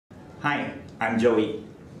Hi, I'm Joey.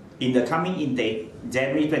 In the coming intake,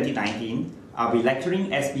 January 2019, I'll be lecturing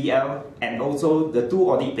SBL and also the two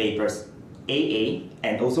audit papers, AA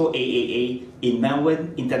and also AAA in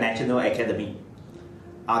Malvern International Academy.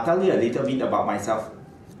 I'll tell you a little bit about myself.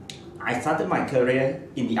 I started my career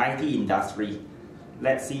in the IT industry,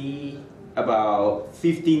 let's see, about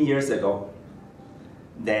 15 years ago.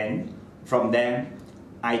 Then, from there,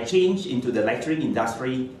 I changed into the lecturing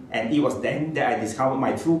industry, and it was then that I discovered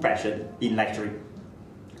my true passion in lecturing.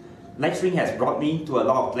 Lecturing has brought me to a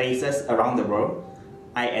lot of places around the world.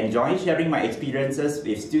 I enjoy sharing my experiences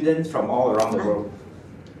with students from all around the world.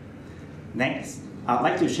 Next, I'd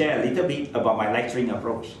like to share a little bit about my lecturing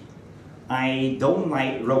approach. I don't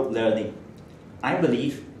like rote learning. I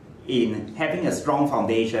believe in having a strong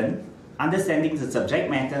foundation, understanding the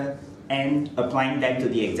subject matter, and applying them to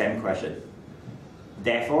the exam question.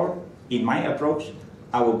 Therefore, in my approach,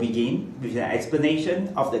 I will begin with an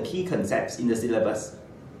explanation of the key concepts in the syllabus.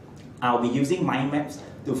 I'll be using mind maps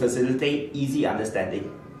to facilitate easy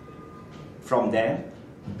understanding. From there,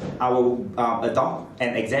 I will adopt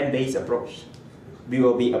an exam-based approach. We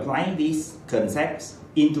will be applying these concepts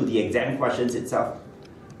into the exam questions itself.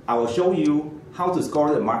 I will show you how to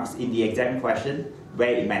score the marks in the exam question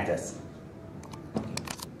where it matters.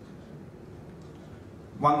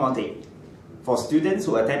 One more thing. For students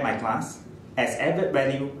who attend my class, as added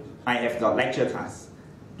value, I have got lecture class.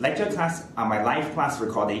 Lecture class are my live class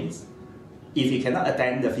recordings. If you cannot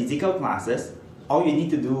attend the physical classes, all you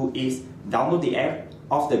need to do is download the app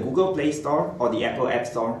off the Google Play Store or the Apple App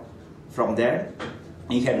Store. From there,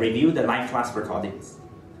 you can review the live class recordings.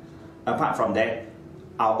 Apart from that,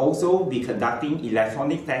 I'll also be conducting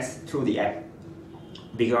electronic tests through the app.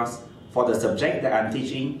 Because for the subject that I'm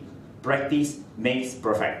teaching, practice makes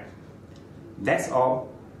perfect. That's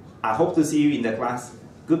all. I hope to see you in the class.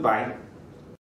 Goodbye.